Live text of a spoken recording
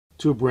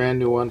Two brand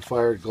new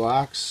unfired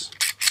Glocks,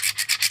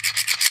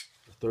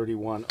 a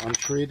 31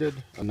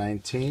 untreated, a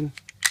 19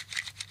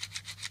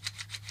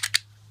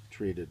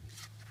 treated.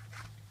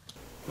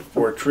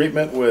 For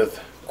treatment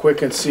with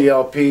Quicken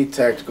CLP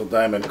Tactical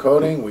Diamond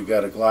Coating, we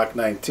got a Glock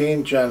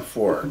 19 Gen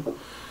 4.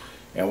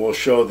 And we'll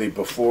show the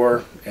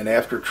before and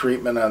after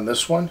treatment on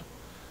this one.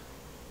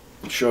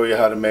 And show you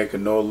how to make a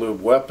no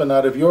lube weapon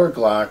out of your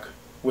Glock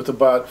with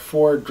about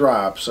 4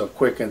 drops of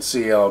Quicken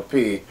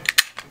CLP.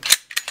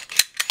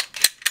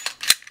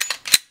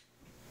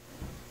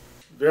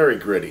 Very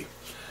gritty.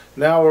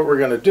 Now what we're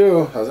going to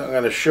do is I'm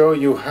going to show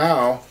you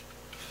how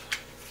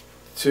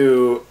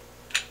to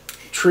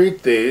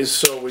treat these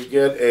so we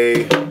get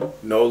a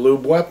no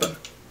lube weapon.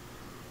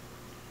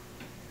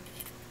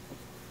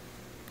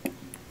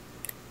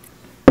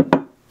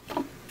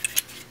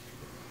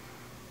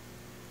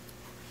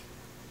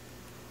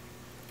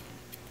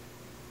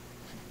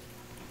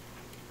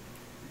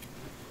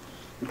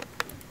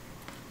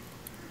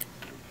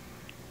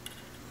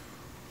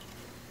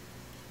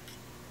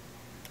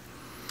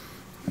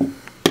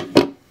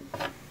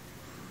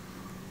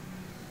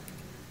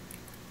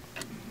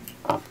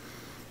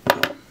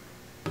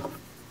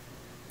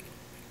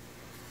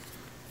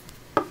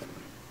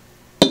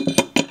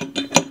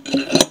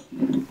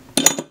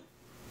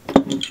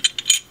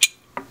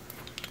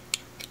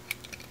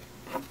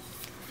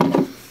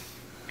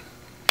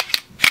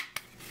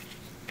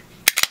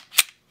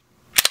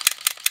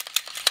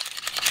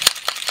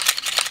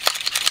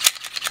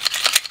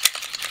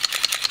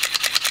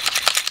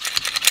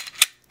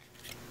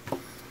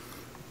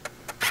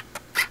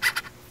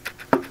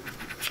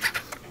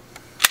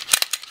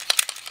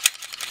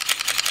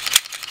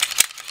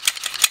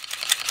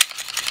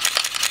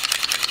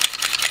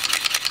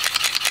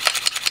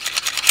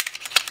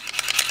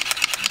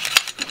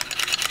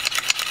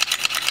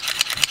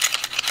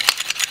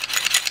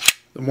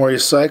 The more you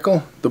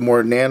cycle, the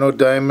more nano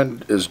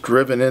diamond is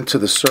driven into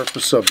the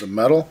surface of the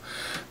metal.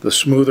 The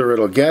smoother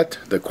it'll get,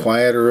 the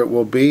quieter it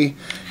will be,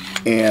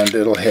 and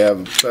it'll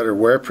have better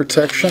wear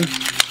protection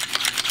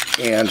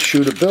and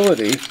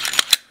shootability.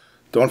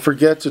 Don't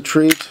forget to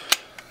treat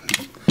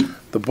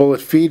the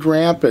bullet feed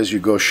ramp as you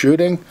go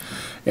shooting,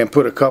 and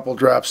put a couple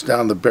drops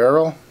down the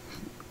barrel.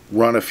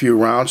 Run a few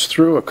rounds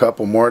through, a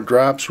couple more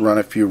drops, run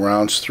a few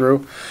rounds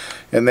through,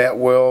 and that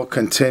will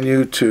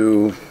continue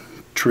to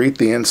treat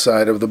the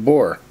inside of the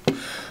bore.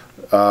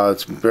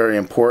 It's very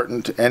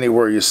important.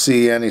 Anywhere you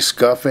see any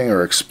scuffing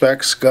or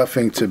expect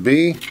scuffing to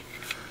be,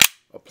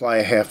 apply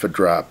a half a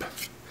drop.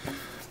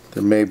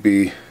 There may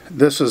be,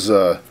 this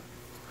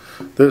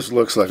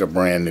looks like a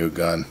brand new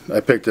gun. I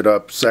picked it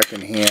up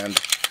second hand.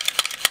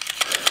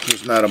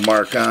 There's not a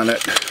mark on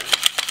it.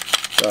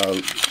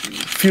 A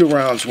few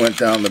rounds went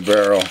down the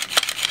barrel.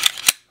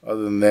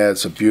 Other than that,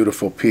 it's a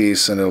beautiful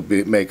piece, and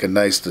it'll make a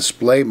nice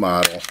display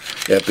model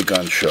at the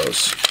gun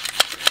shows.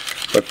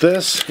 But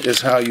this is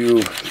how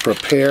you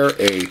prepare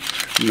a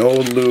no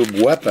lube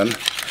weapon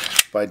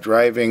by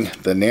driving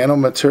the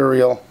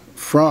nanomaterial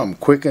from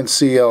Quicken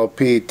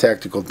CLP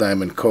Tactical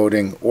Diamond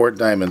Coating or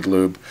Diamond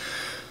Lube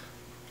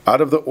out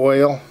of the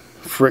oil.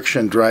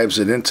 Friction drives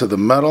it into the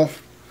metal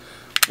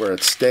where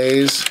it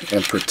stays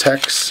and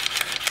protects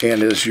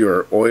and is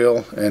your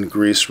oil and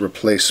grease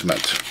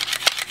replacement.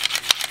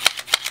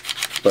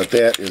 But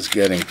that is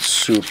getting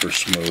super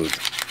smooth.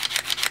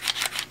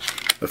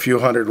 A few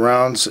hundred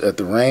rounds at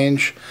the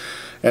range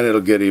and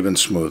it'll get even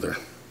smoother.